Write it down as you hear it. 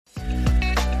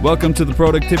Welcome to the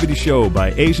Productivity Show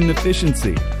by Asian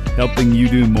Efficiency, helping you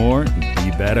do more and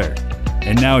be better.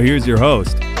 And now here's your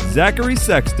host, Zachary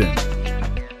Sexton.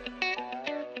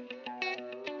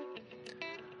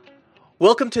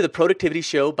 Welcome to the Productivity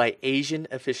Show by Asian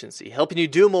Efficiency, helping you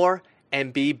do more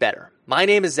and be better. My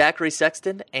name is Zachary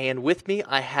Sexton, and with me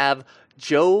I have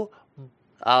Joe.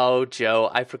 Oh,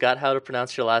 Joe, I forgot how to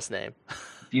pronounce your last name.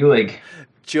 Bulig.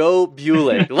 Joe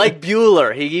Bulig, like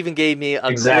Bueller. He even gave me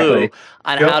a clue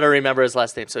on how to remember his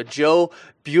last name. So Joe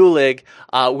Bulig,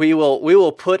 we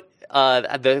will put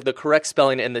the correct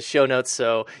spelling in the show notes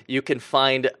so you can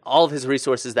find all of his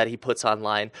resources that he puts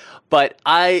online. But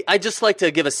I just like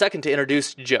to give a second to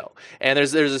introduce Joe. And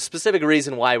there's a specific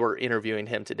reason why we're interviewing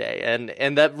him today.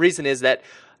 And that reason is that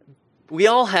we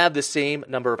all have the same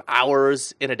number of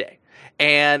hours in a day.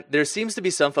 And there seems to be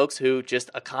some folks who just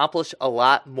accomplish a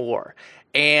lot more.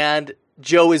 And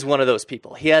Joe is one of those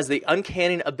people. He has the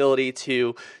uncanny ability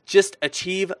to just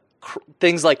achieve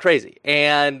things like crazy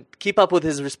and keep up with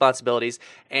his responsibilities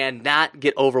and not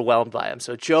get overwhelmed by them.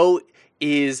 So Joe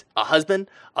is a husband,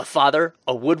 a father,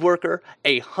 a woodworker,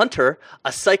 a hunter,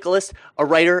 a cyclist, a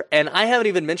writer, and I haven't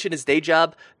even mentioned his day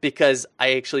job because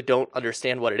I actually don't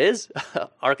understand what it is.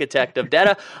 Architect of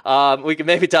data. We can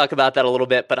maybe talk about that a little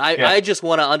bit, but I just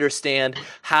want to understand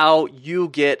how you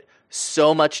get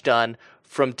so much done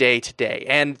from day to day.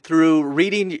 And through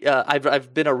reading,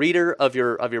 I've been a reader of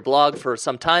your blog for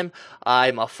some time.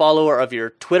 I'm a follower of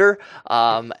your Twitter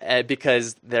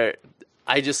because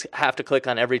I just have to click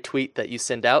on every tweet that you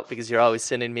send out because you're always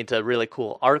sending me to really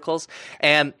cool articles.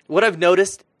 And what I've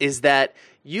noticed is that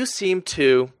you seem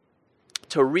to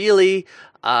really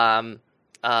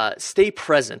stay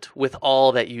present with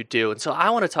all that you do. And so I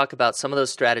want to talk about some of those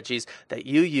strategies that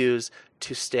you use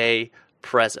to stay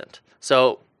present.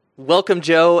 So welcome,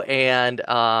 Joe, and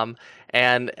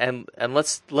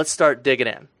let's start digging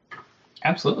in.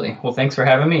 Absolutely. Well, thanks for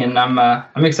having me, and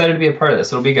I'm excited to be a part of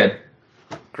this. It'll be good.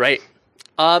 Great.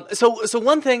 So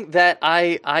one thing that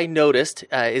I noticed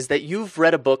is that you've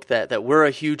read a book that we're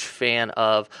a huge fan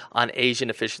of on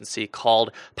Asian efficiency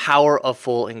called Power of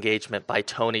Full Engagement by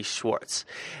Tony Schwartz.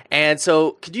 And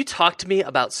so could you talk to me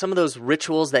about some of those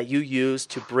rituals that you use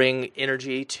to bring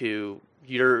energy to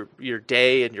your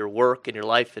day and your work and your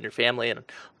life and your family and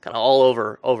kind of all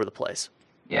over the place?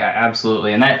 Yeah,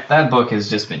 absolutely. And that book has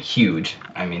just been huge.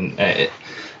 I mean,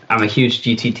 I'm a huge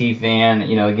GTT fan,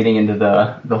 getting into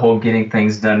the whole getting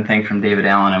things done thing from David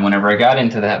Allen. And whenever I got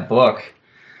into that book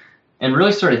and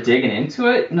really started digging into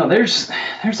it, there's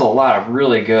a lot of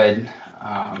really good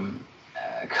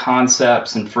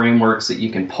concepts and frameworks that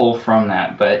you can pull from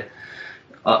that. But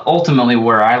ultimately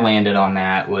where I landed on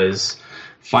that was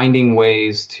finding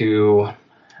ways to,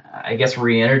 I guess,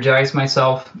 re-energize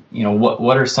myself.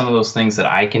 What are some of those things that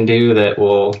I can do that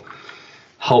will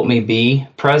help me be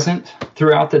present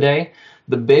throughout the day?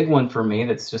 The big one for me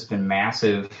that's just been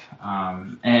massive,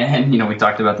 and we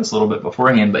talked about this a little bit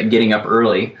beforehand, but getting up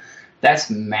early, that's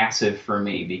massive for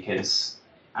me because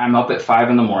I'm up at 5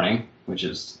 a.m, which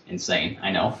is insane,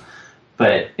 I know.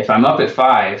 But if I'm up at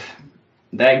 5,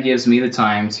 that gives me the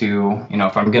time to,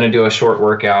 if I'm going to do a short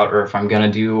workout or if I'm going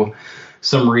to do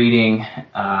some reading,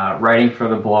 writing for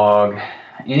the blog,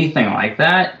 anything like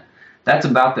that, that's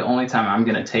about the only time I'm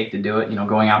going to take to do it.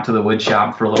 Going out to the wood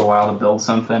shop for a little while to build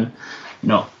something,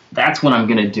 that's when I'm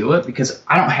going to do it because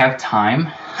I don't have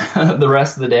time the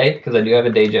rest of the day because I do have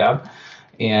a day job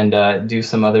and do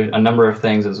a number of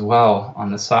things as well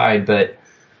on the side. But,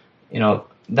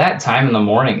 that time in the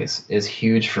morning is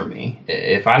huge for me.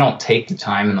 If I don't take the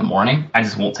time in the morning, I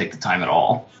just won't take the time at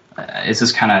all. It's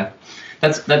just kind of,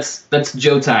 that's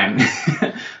Joe time.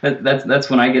 that's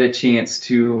when I get a chance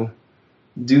to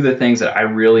do the things that I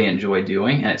really enjoy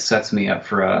doing, and it sets me up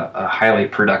for a highly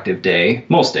productive day.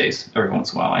 Most days. Every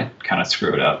once in a while I kind of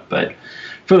screw it up, but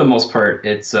for the most part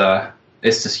it's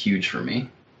just huge for me.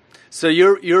 So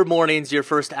your mornings, your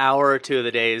first hour or two of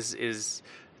the day is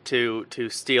to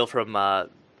steal from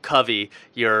Covey,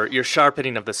 your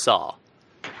sharpening of the saw.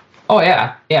 Oh,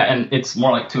 yeah, and it's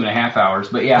more like 2.5 hours,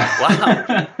 but yeah.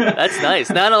 Wow, that's nice.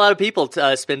 Not a lot of people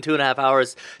spend 2.5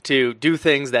 hours to do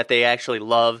things that they actually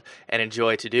love and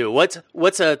enjoy to do.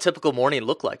 What's a typical morning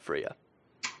look like for you?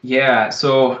 Yeah,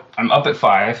 so I'm up at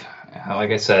 5,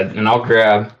 like I said, and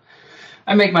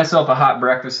I make myself a hot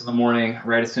breakfast in the morning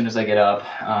right as soon as I get up.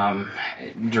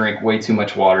 Drink way too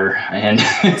much water. And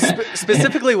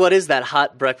specifically, what is that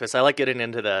hot breakfast? I like getting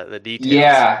into the details.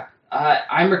 Yeah,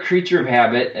 I'm a creature of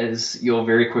habit, as you'll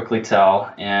very quickly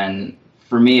tell. And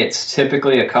for me, it's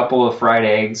typically a couple of fried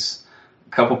eggs, a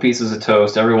couple pieces of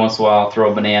toast. Every once in a while, I'll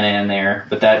throw a banana in there.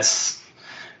 But that's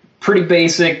pretty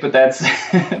basic, but that's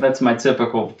that's my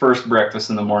typical first breakfast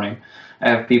in the morning. I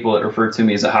have people that refer to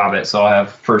me as a hobbit, so I'll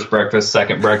have first breakfast,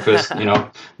 second breakfast,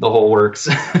 the whole works.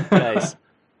 Nice.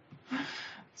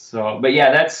 So, but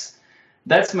yeah,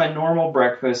 that's my normal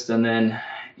breakfast, and then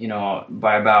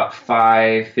by about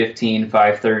 5:15,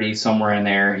 5:30, somewhere in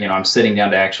there, I'm sitting down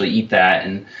to actually eat that.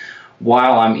 And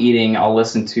while I'm eating, I'll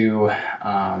listen to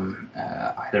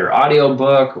either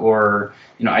audiobook or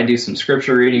I do some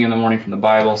scripture reading in the morning from the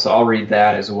Bible, so I'll read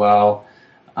that as well.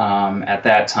 At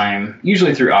that time,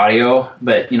 usually through audio,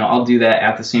 but I'll do that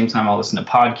at the same time. I'll listen to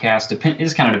podcasts. It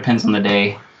just kind of depends on the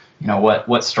day,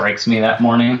 what strikes me that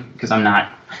morning, because I'm not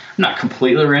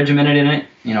completely regimented in it.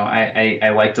 I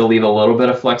like to leave a little bit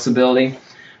of flexibility,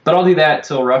 but I'll do that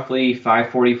till roughly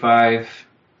 5:45.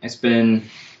 I spend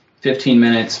 15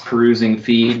 minutes perusing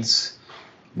feeds,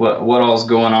 what all's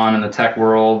going on in the tech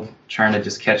world, trying to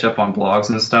just catch up on blogs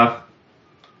and stuff,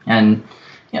 and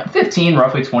 15,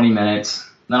 roughly 20 minutes.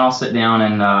 Then I'll sit down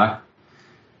and, then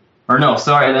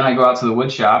I go out to the wood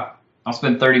shop. I'll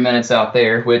spend 30 minutes out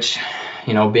there, which,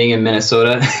 being in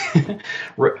Minnesota, the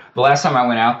last time I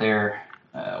went out there,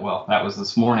 that was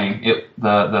this morning,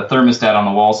 the thermostat on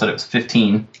the wall said it was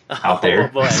 15 out there.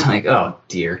 Oh, boy. It's like, oh,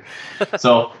 dear.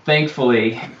 So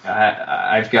thankfully,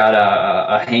 I've got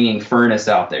a hanging furnace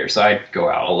out there, so I go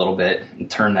out a little bit and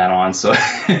turn that on so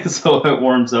so it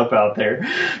warms up out there.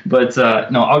 But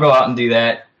no, I'll go out and do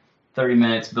that. 30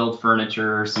 minutes, build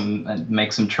furniture,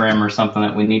 make some trim or something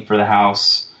that we need for the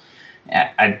house.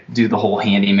 I do the whole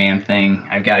handyman thing.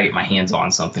 I've got to get my hands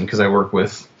on something because I work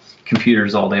with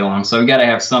computers all day long, so I've got to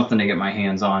have something to get my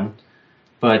hands on.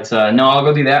 But no, I'll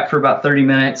go do that for about 30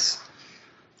 minutes,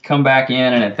 come back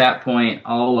in, and at that point,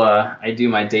 I do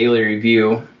my daily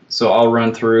review. So I'll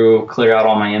run through, clear out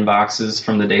all my inboxes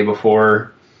from the day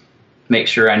before, make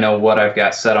sure I know what I've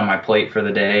got set on my plate for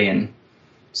the day, and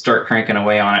start cranking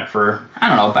away on it for,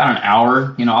 about an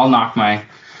hour. I'll knock my,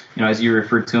 as you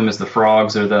referred to them as the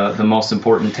frogs, or the most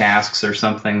important tasks or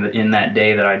something that in that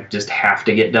day that I just have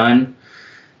to get done.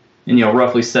 And,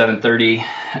 roughly 7:30,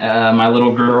 my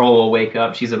little girl will wake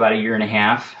up. She's about 1.5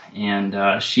 years,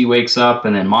 and she wakes up,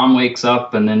 and then Mom wakes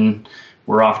up, and then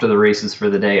we're off to the races for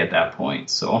the day at that point.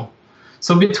 So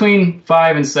between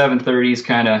 5 and 7:30 is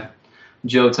kind of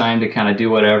Joe time to kind of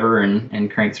do whatever and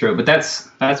crank through it. But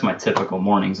that's my typical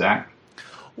morning, Zach.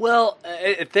 Well,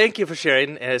 thank you for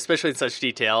sharing, and especially in such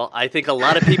detail. I think a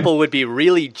lot of people would be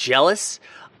really jealous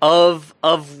of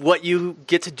what you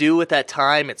get to do with that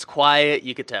time. It's quiet.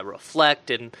 You get to reflect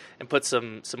and put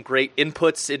some great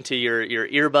inputs into your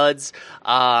earbuds.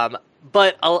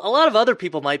 But a lot of other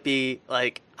people might be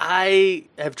like, I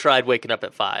have tried waking up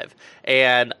at 5,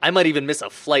 and I might even miss a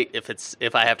flight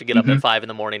if I have to get up at 5 in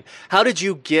the morning. How did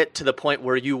you get to the point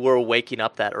where you were waking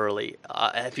up that early?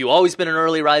 Have you always been an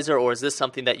early riser, or is this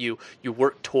something that you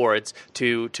work towards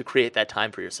to create that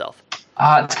time for yourself?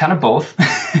 It's kind of both,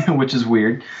 which is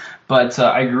weird. But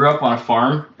I grew up on a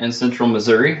farm in central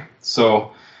Missouri,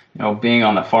 so being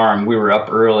on the farm, we were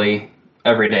up early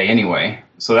every day anyway.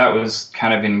 So that was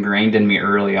kind of ingrained in me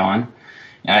early on.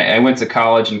 I went to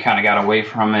college and kind of got away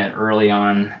from it early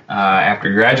on.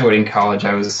 After graduating college,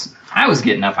 I was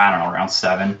getting up, around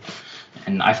 7,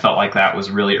 and I felt like that was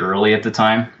really early at the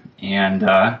time. And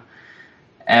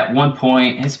at one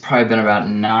point, it's probably been about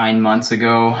 9 months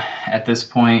ago at this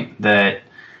point, that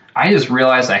I just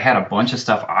realized I had a bunch of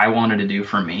stuff I wanted to do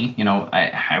for me.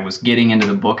 I was getting into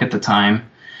the book at the time,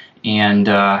 and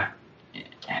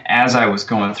as I was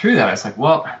going through that, I was like,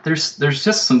 well, there's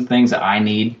just some things that I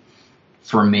need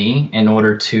for me in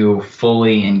order to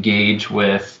fully engage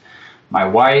with my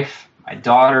wife, my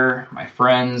daughter, my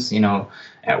friends,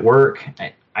 at work.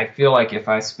 I feel like if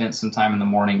I spent some time in the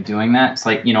morning doing that, it's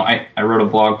like, I wrote a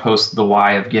blog post, The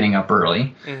Why of Getting Up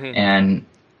Early. Mm-hmm. And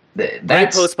that's...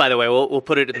 Great post, by the way. We'll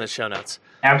put it in the show notes.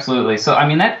 Absolutely. So,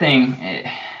 that thing,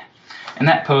 and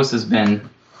that post has been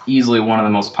easily one of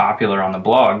the most popular on the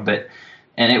blog,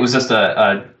 and it was just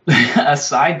a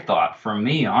side thought from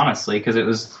me, honestly, because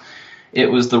it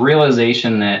was the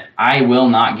realization that I will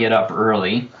not get up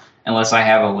early unless I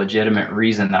have a legitimate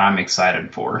reason that I'm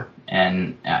excited for.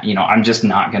 And, I'm just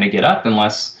not going to get up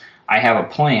unless I have a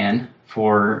plan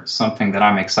for something that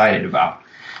I'm excited about.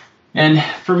 And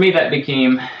for me, that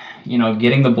became,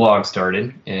 getting the blog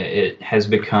started. It has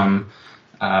become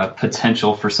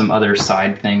potential for some other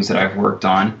side things that I've worked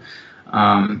on.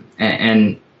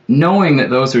 And knowing that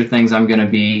those are things I'm going to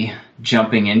be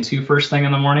jumping into first thing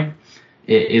in the morning,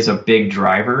 it is a big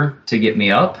driver to get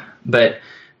me up. But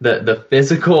the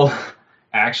physical,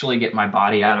 actually get my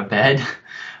body out of bed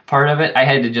part of it, I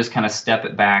had to just kind of step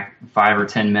it back 5 or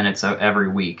 10 minutes every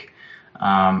week.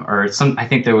 I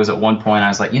think there was at one point I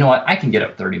was like, you know what, I can get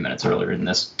up 30 minutes earlier than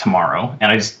this tomorrow.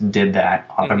 And I just did that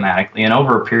automatically. And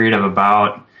over a period of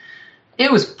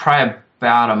it was probably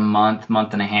about a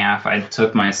month and a half, I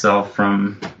took myself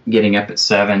from getting up at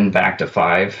 7 back to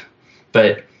 5.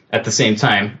 But at the same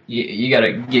time, you got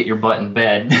to get your butt in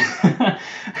bed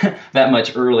that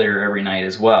much earlier every night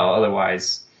as well.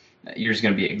 Otherwise, you're just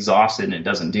going to be exhausted and it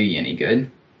doesn't do you any good.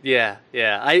 Yeah.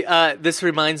 This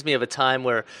reminds me of a time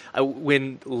where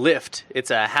when Lyft,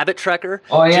 it's a habit tracker.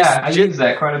 Oh yeah, I use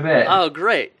that quite a bit. Oh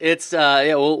great! It's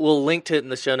we'll link to it in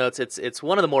the show notes. It's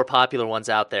one of the more popular ones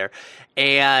out there,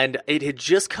 and it had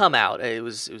just come out. It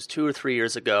was 2 or 3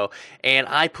 years ago, and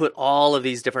I put all of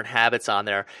these different habits on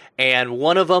there, and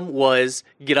one of them was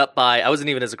get up by. I wasn't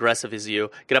even as aggressive as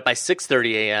you. Get up by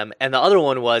 6:30 a.m. and the other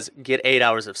one was get 8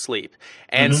 hours of sleep.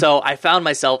 And so I found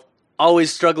myself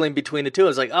always struggling between the two. I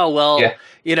was like, oh, well,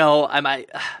 you know,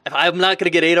 if I'm not going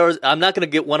to get 8 hours, I'm not going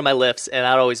to get one of my lifts. And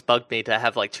that always bugged me to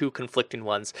have like two conflicting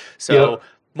ones. So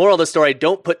moral of the story,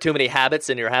 don't put too many habits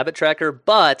in your habit tracker.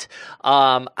 But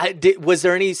was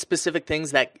there any specific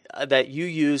things that you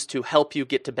use to help you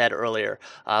get to bed earlier?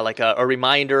 Like a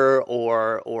reminder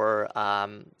or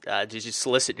did you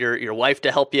solicit your wife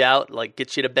to help you out, like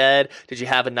get you to bed? Did you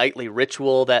have a nightly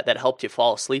ritual that helped you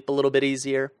fall asleep a little bit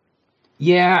easier?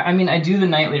 Yeah, I mean, I do the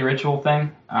nightly ritual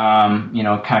thing, kind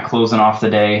of closing off the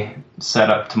day,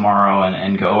 set up tomorrow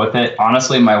and go with it.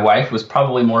 Honestly, my wife was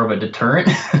probably more of a deterrent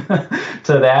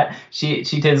to that. She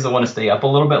tends to want to stay up a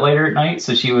little bit later at night,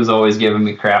 so she was always giving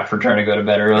me crap for trying to go to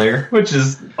bed earlier, which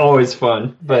is always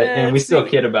fun. And we still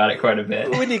kid about it quite a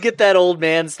bit. When you get that old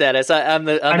man status, I'm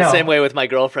the same way with my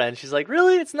girlfriend. She's like,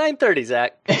 really? It's 9:30,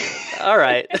 Zach. All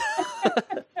right.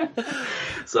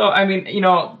 So, I mean,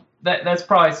 that's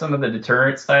probably some of the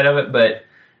deterrent side of it, but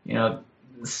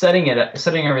setting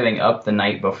everything up the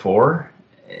night before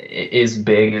is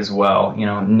big as well.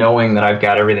 Knowing that I've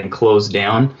got everything closed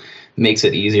down makes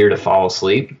it easier to fall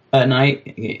asleep at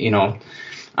night.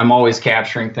 I'm always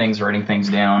capturing things, writing things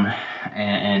down,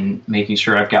 and making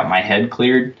sure I've got my head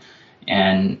cleared.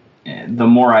 And the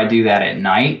more I do that at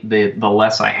night, the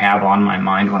less I have on my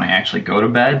mind when I actually go to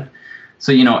bed.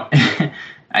 So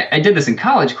I did this in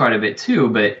college quite a bit too,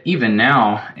 but even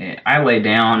now, I lay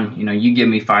down, you give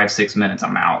me 5-6 minutes,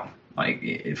 I'm out.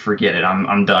 Like, forget it,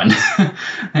 I'm done.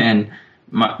 And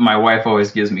my wife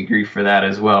always gives me grief for that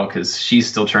as well, because she's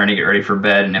still trying to get ready for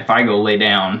bed. And if I go lay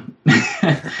down,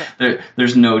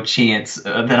 there's no chance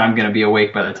that I'm going to be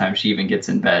awake by the time she even gets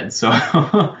in bed. So,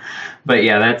 but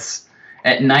yeah, that's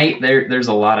at night. There's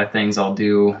a lot of things I'll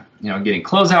do, getting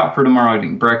clothes out for tomorrow,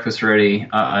 getting breakfast ready,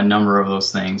 a number of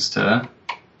those things to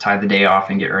tie the day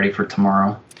off and get ready for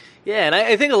tomorrow. Yeah, and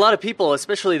I think a lot of people,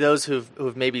 especially those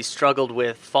who've maybe struggled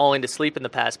with falling to sleep in the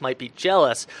past, might be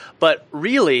jealous. But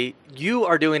really, you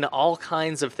are doing all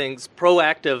kinds of things,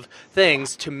 proactive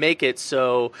things, to make it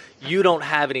so you don't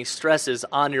have any stresses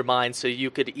on your mind, so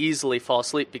you could easily fall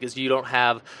asleep because you don't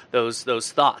have those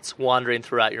thoughts wandering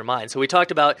throughout your mind. So we talked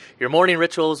about your morning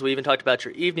rituals. We even talked about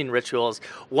your evening rituals.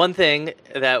 One thing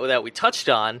that we touched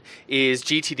on is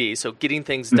GTD, so getting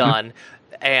things done.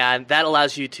 And that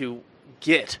allows you to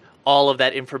get all of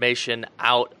that information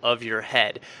out of your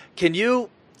head. Can you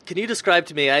describe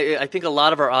to me, I think a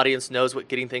lot of our audience knows what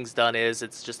getting things done is.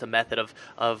 It's just a method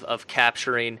of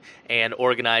capturing and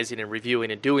organizing and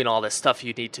reviewing and doing all this stuff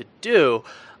you need to do.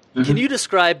 Can you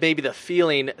describe maybe the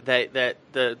feeling that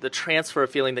the transfer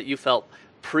of feeling that you felt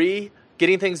pre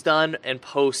getting things done and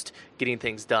post getting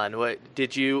things done? Were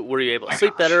you able to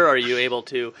sleep better? Are you able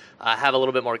to have a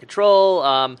little bit more control?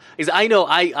 Because I know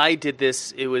I did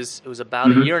this. It was about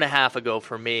a year and a half ago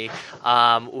for me,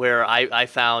 where I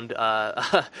found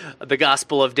the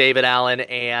Gospel of David Allen,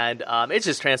 and it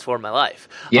just transformed my life.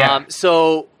 Yeah.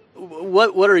 So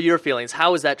what are your feelings?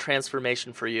 How was that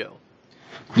transformation for you?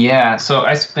 Yeah. So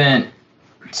I spent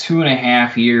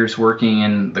 2.5 years working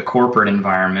in the corporate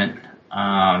environment.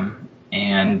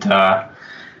 And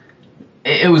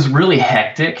it was really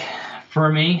hectic for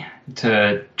me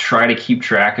to try to keep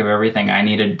track of everything I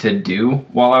needed to do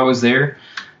while I was there.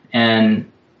 And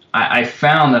I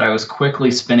found that I was quickly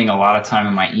spending a lot of time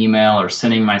in my email or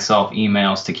sending myself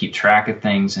emails to keep track of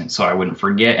things, and so I wouldn't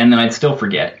forget, and then I'd still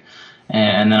forget.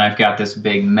 And then I've got this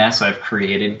big mess I've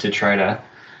created to try to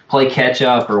play catch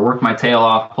up or work my tail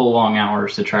off, pull long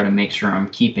hours to try to make sure I'm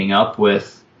keeping up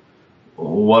with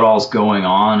what all's going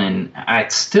on, and I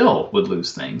still would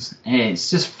lose things. And it's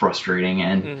just frustrating,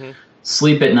 and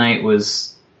sleep at night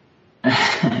was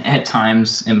at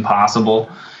times impossible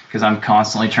because I'm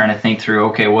constantly trying to think through,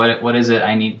 okay, what is it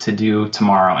I need to do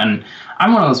tomorrow? And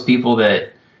I'm one of those people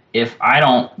that if I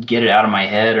don't get it out of my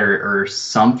head or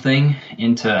something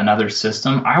into another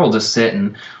system, I will just sit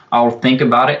and I'll think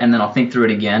about it, and then I'll think through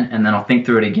it again, and then I'll think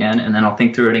through it again, and then I'll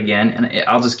think through it again, and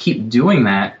I'll just keep doing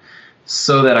that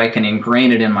so that I can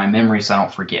ingrain it in my memory so I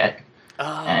don't forget.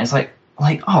 Oh. And it's like,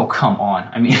 oh, come on.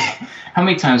 I mean, how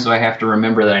many times do I have to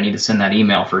remember that I need to send that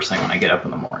email first thing when I get up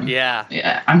in the morning?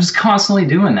 Yeah. I'm just constantly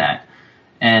doing that.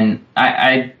 And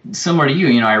I similar to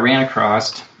you, I ran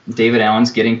across David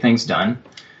Allen's Getting Things Done.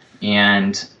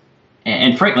 And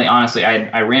frankly, honestly,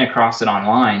 I ran across it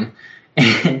online,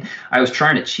 and I was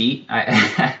trying to cheat.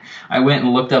 I went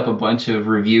and looked up a bunch of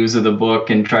reviews of the book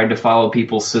and tried to follow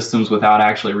people's systems without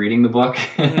actually reading the book.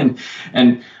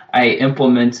 and I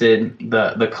implemented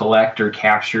the collect or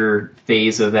capture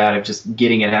phase of that, of just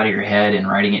getting it out of your head and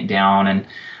writing it down. And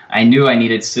I knew I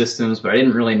needed systems, but I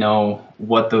didn't really know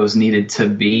what those needed to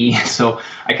be. So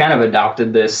I kind of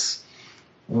adopted this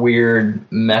weird,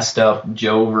 messed up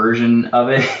Joe version of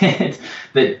it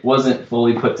that wasn't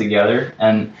fully put together.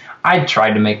 And I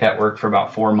tried to make that work for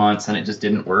about 4 months, and it just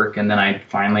didn't work. And then I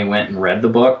finally went and read the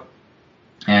book.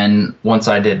 And once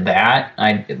I did that,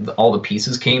 all the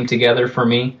pieces came together for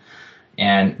me.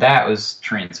 And that was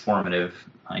transformative,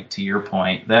 like to your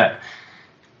point, that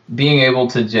being able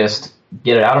to just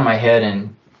get it out of my head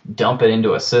and dump it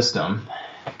into a system,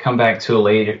 come back to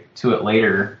it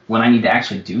later when I need to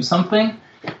actually do something,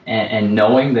 and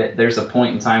knowing that there's a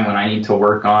point in time when I need to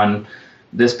work on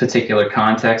this particular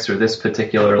context or this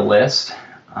particular list,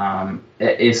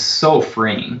 it is so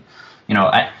freeing.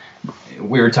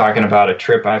 We were talking about a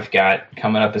trip I've got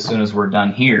coming up as soon as we're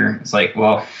done here. It's like,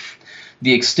 well,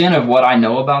 the extent of what I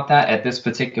know about that at this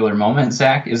particular moment,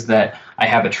 Zach, is that I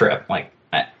have a trip. Like,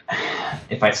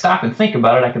 if I stop and think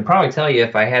about it, I could probably tell you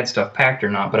if I had stuff packed or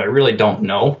not, but I really don't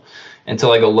know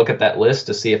until I go look at that list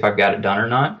to see if I've got it done or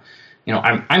not.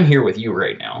 I'm here with you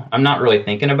right now. I'm not really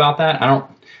thinking about that.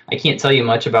 I can't tell you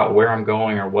much about where I'm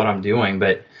going or what I'm doing,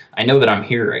 but I know that I'm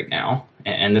here right now,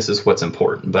 and this is what's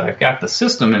important. But I've got the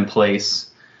system in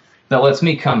place that lets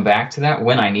me come back to that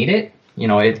when I need it.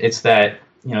 It's that,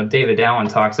 David Allen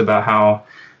talks about how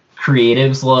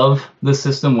creatives love the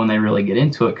system when they really get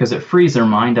into it, because it frees their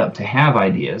mind up to have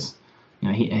ideas.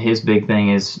 His big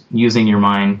thing is using your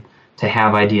mind to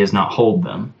have ideas, not hold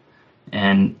them.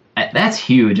 And that's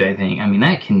huge, I think. I mean,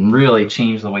 that can really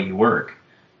change the way you work.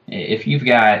 If you've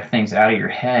got things out of your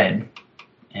head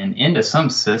and into some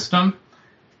system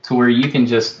to where you can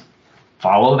just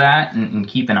follow that and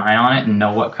keep an eye on it and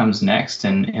know what comes next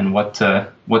and what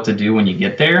to do when you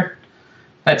get there,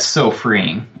 that's so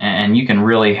freeing. And you can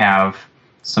really have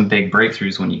some big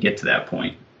breakthroughs when you get to that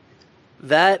point.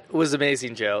 That was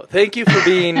amazing, Joe. Thank you for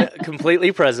being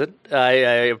completely present. I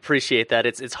appreciate that.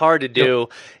 It's hard to do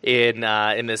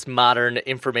in this modern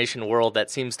information world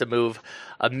that seems to move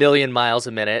a million miles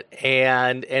a minute.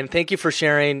 And thank you for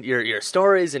sharing your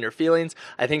stories and your feelings.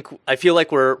 I feel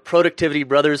like we're productivity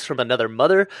brothers from another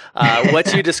mother.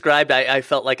 What you described, I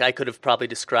felt like I could have probably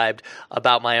described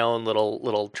about my own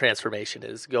little transformation,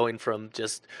 is going from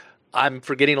just I'm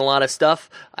forgetting a lot of stuff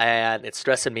and it's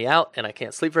stressing me out and I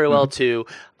can't sleep very well, to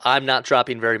I'm not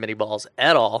dropping very many balls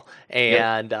at all,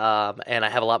 and I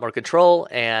have a lot more control,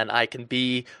 and I can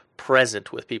be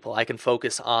present with people. I can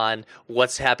focus on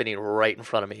what's happening right in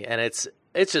front of me, and it's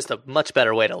just a much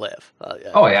better way to live.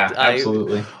 Oh yeah,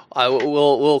 absolutely.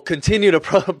 We'll continue to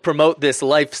promote this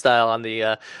lifestyle on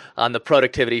the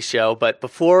Productivity Show. But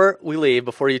before we leave,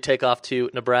 before you take off to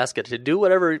Nebraska to do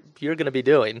whatever you're going to be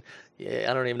doing,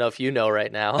 I don't even know if you know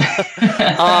right now.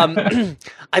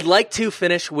 I'd like to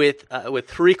finish with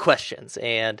 3 questions,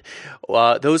 and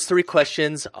those 3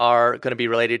 questions are going to be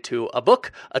related to a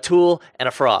book, a tool, and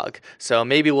a frog. So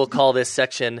maybe we'll call this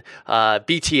section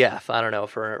BTF. I don't know,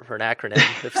 for an acronym,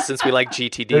 since we like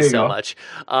GTD so much.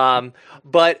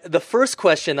 But the first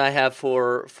question I have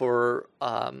for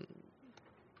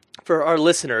our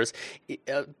listeners,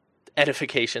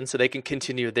 edification, so they can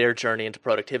continue their journey into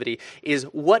productivity, is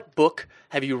what book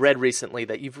have you read recently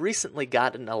that you've recently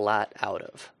gotten a lot out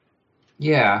of?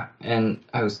 Yeah, and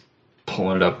I was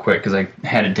pulling it up quick because I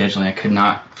had it digitally. I could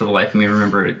not for the life of me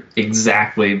remember it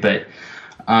exactly, but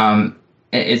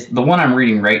it's the one I'm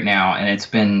reading right now, and it's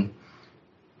been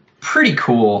pretty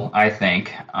cool, I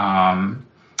think.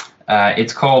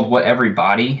 It's called What Every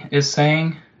Body Is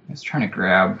Saying. I was trying to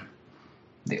grab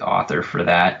the author for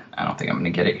that. I don't think I'm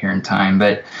going to get it here in time,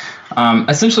 but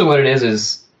essentially what it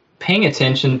is paying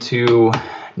attention to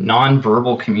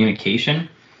nonverbal communication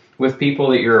with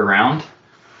people that you're around.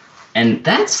 And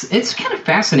it's kind of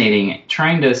fascinating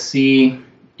trying to see,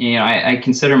 I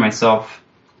consider myself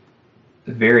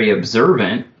very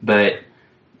observant, but,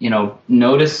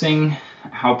 noticing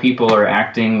how people are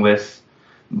acting with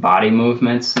body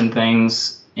movements and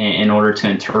things in order to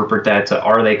interpret that to,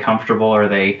 are they comfortable? Are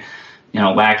they,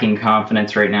 lacking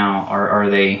confidence right now? Are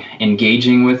they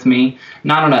engaging with me?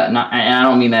 And I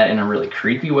don't mean that in a really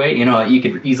creepy way. You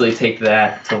could easily take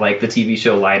that to like the TV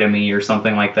show Lie to Me or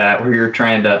something like that, where you're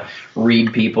trying to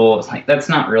read people. It's like, that's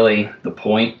not really the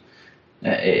point.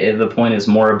 The point is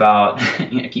more about,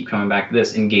 I keep coming back to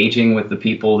this, engaging with the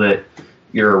people that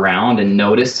you're around and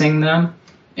noticing them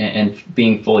and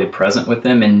being fully present with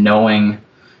them and knowing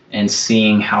and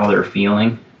seeing how they're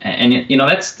feeling. And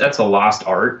that's a lost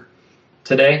art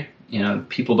today.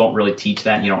 People don't really teach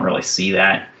that, and you don't really see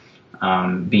that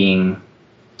being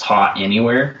taught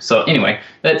anywhere. So anyway,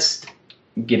 that's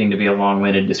getting to be a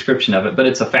long-winded description of it, but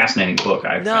it's a fascinating book.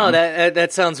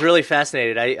 That sounds really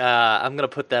fascinating. I'm going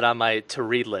to put that on my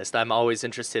to-read list. I'm always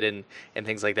interested in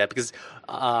things like that, because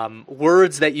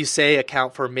words that you say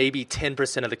account for maybe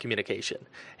 10% of the communication,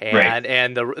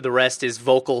 and the rest is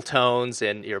vocal tones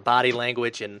and your body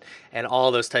language and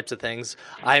all those types of things.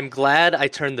 I'm glad I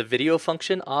turned the video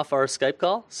function off our Skype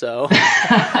call, so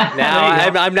now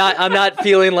I'm not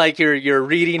feeling like you're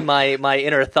reading my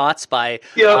inner thoughts by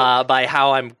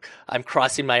how I'm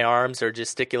crossing my arms or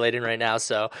gesticulating right now.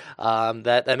 So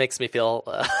that makes me feel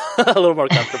a little more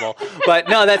comfortable. But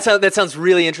no, that sounds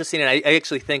really interesting, and I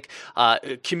actually think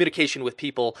communication with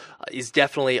people is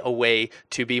definitely a way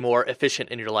to be more efficient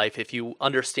in your life. If you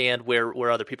understand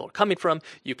where other people are coming from,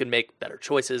 you can make better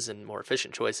choices and more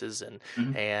efficient choices, and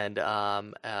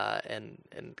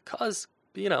cause,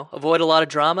 avoid a lot of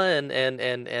drama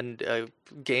and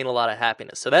gain a lot of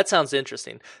happiness. So that sounds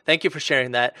interesting. Thank you for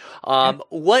sharing that.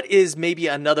 What is maybe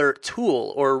another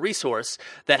tool or a resource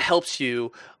that helps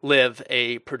you live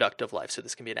a productive life? So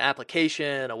this can be an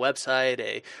application, a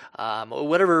website,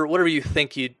 whatever you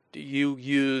think you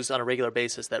use on a regular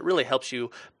basis that really helps you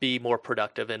be more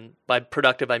productive. And by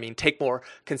productive, I mean take more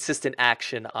consistent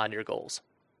action on your goals.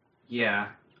 Yeah.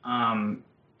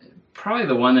 Probably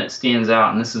the one that stands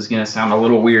out, and this is going to sound a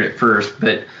little weird at first,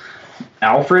 but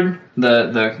Alfred,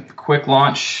 the quick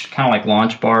launch, kind of like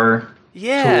launch bar tool.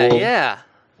 Yeah.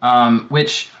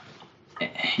 Which,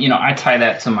 I tie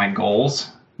that to my goals,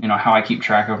 how I keep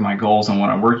track of my goals and what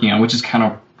I'm working on, which is kind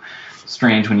of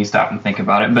strange when you stop and think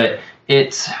about it. But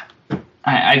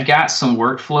I've got some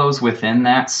workflows within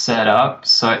that set up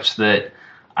such that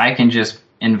I can just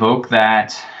invoke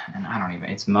that, and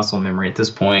it's muscle memory at this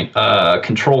point.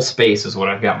 Control space is what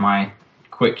I've got my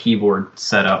quick keyboard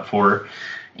set up for.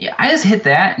 Yeah, I just hit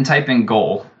that and type in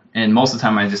goal, and most of the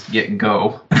time I just get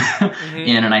go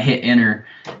in, and I hit enter,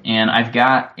 and I've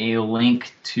got a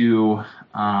link to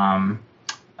some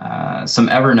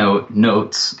Evernote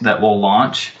notes that will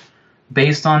launch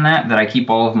based on that I keep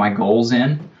all of my goals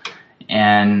in,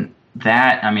 and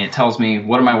that, it tells me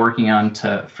what am I working on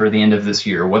for the end of this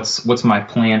year? What's my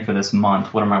plan for this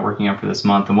month? What am I working on for this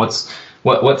month? And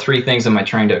what 3 things am I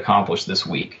trying to accomplish this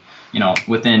week?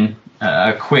 Within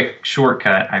a quick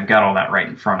shortcut, I've got all that right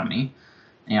in front of me.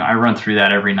 I run through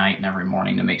that every night and every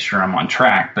morning to make sure I'm on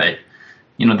track. But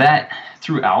that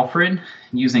through Alfred,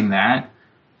 using that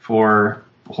for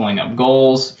pulling up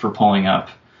goals, for pulling up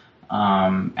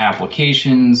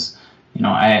applications.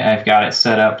 I've got it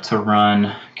set up to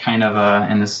run kind of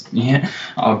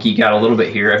I'll geek out a little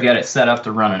bit here. I've got it set up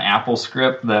to run an Apple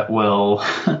script that will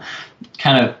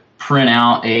kind of create an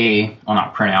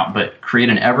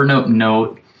Evernote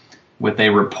note with a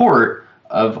report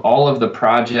of all of the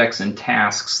projects and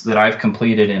tasks that I've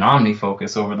completed in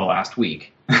OmniFocus over the last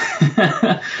week.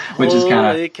 Which is kind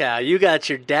of, holy cow, you got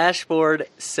your dashboard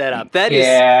set up. That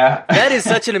is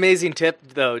such an amazing tip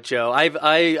though, Joe.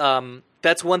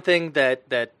 That's one thing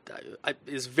that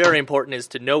is very important, is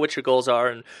to know what your goals are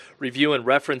and review and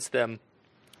reference them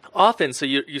often, so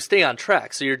you stay on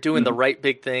track. So you're doing the right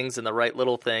big things and the right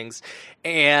little things,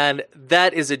 and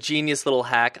that is a genius little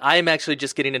hack. I'm actually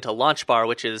just getting into LaunchBar,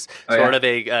 which is sort of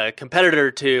a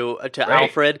competitor to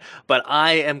Alfred, but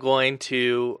I am going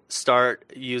to start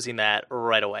using that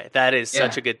right away. That is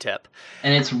such a good tip,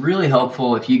 and it's really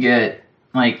helpful if you get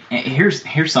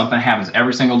here's something that happens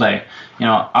every single day.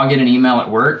 I'll get an email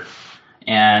at work,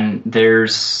 and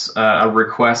there's a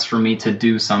request for me to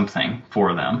do something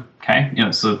for them. Okay,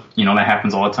 so that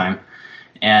happens all the time.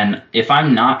 And if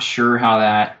I'm not sure how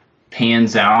that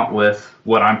pans out with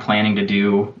what I'm planning to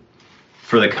do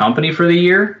for the company for the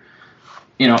year,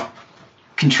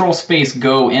 control space,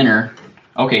 go, enter.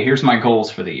 Okay, here's my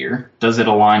goals for the year. Does it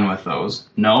align with those?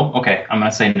 No. Okay, I'm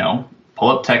gonna say no. Pull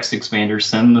up text expander,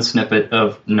 send the snippet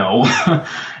of no,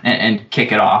 and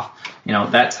kick it off.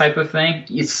 That type of thing.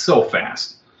 It's so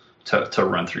fast to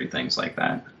run through things like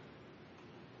that.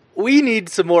 we need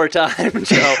some more time,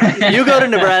 Joe. You go to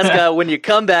Nebraska. When you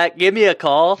come back, give me a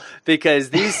call because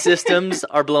these systems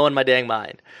are blowing my dang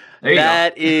mind.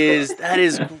 That is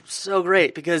so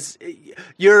great because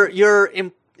your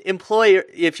employer,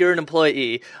 if you're an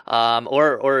employee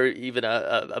or even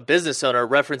a business owner,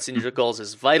 referencing your goals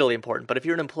is vitally important. But if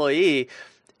you're an employee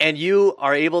and you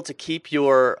are able to keep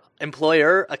your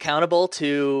employer accountable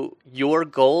to your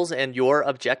goals and your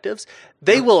objectives,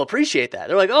 they will appreciate that.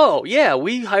 They're like, oh, yeah,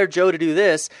 we hired Joe to do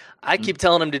this. I keep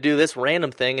telling him to do this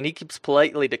random thing, and he keeps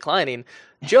politely declining.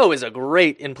 Joe is a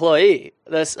great employee.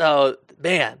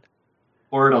 Man.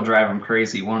 Or it'll drive them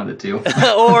crazy, one of the two.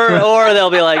 or they'll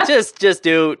be like, just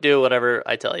do whatever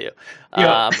I tell you.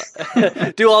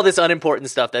 Do all this unimportant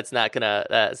stuff that's not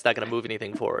gonna move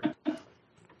anything forward.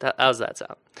 How's that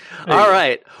sound? All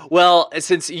right. Well,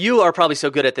 since you are probably so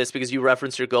good at this because you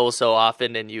reference your goals so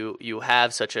often and you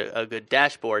have such a good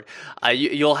dashboard,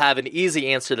 you'll have an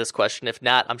easy answer to this question. If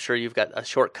not, I'm sure you've got a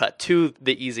shortcut to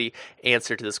the easy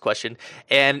answer to this question.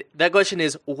 And that question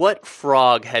is, what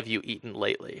frog have you eaten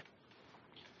lately?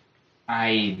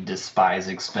 I despise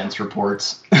expense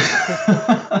reports.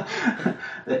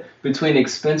 Between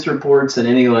expense reports and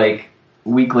any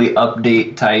weekly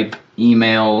update type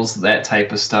emails, that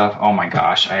type of stuff, oh my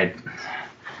gosh, if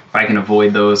I can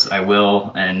avoid those, I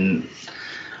will. And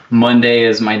Monday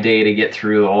is my day to get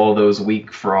through all those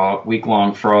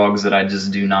week-long frogs that I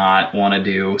just do not want to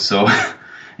do. So,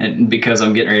 and because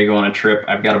I'm getting ready to go on a trip,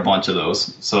 I've got a bunch of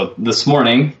those. So this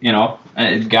morning,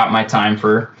 I got my time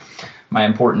for my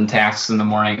important tasks in the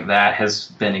morning. That has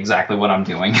been exactly what I'm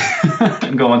doing.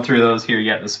 I'm going through those here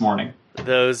yet this morning.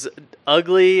 Those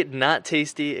ugly, not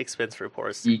tasty expense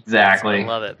reports. Exactly. I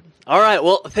love it. All right.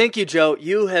 Well, thank you, Joe.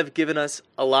 You have given us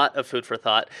a lot of food for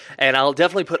thought, and I'll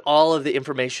definitely put all of the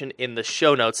information in the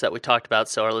show notes that we talked about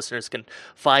so our listeners can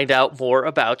find out more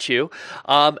about you.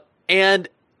 And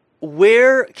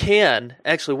what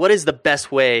is the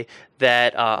best way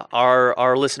that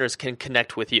our listeners can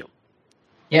connect with you?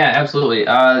 Yeah, absolutely.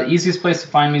 The easiest place to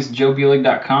find me is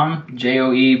joebulig.com,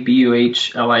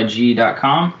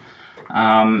 joebuhlig.com.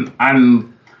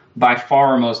 I'm by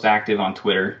far most active on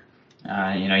Twitter. You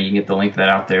can get the link to that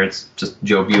out there. It's just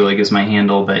Joe Bulig is my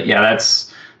handle. But yeah,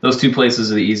 those two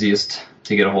places are the easiest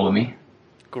to get a hold of me.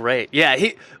 Great. Yeah,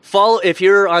 if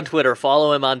you're on Twitter,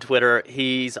 follow him on Twitter.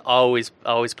 He's always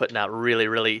putting out really,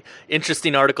 really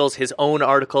interesting articles, his own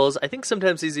articles. I think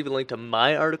sometimes he's even linked to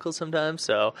my articles sometimes.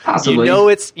 So possibly.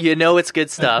 it's good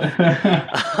stuff.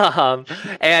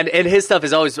 And his stuff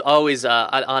is always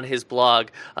on his blog,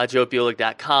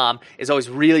 joebulig.com, is always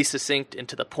really succinct and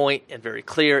to the point and very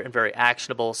clear and very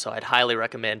actionable. So I'd highly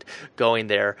recommend going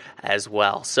there as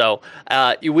well. So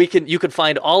you can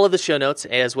find all of the show notes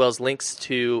as well as links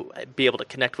to be able to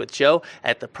connect with Joe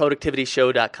at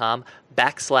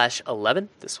theproductivityshow.com/11.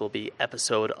 This will be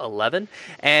episode 11.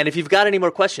 And if you've got any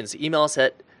more questions, email us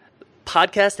at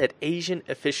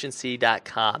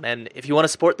podcast@asianefficiency.com. And if you want to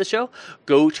support the show,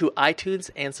 go to iTunes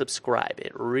and subscribe.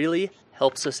 It really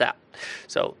helps us out.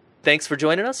 So thanks for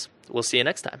joining us. We'll see you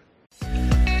next time.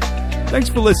 Thanks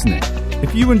for listening.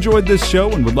 If you enjoyed this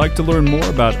show and would like to learn more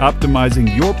about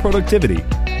optimizing your productivity,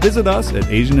 visit us at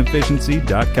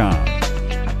asianefficiency.com.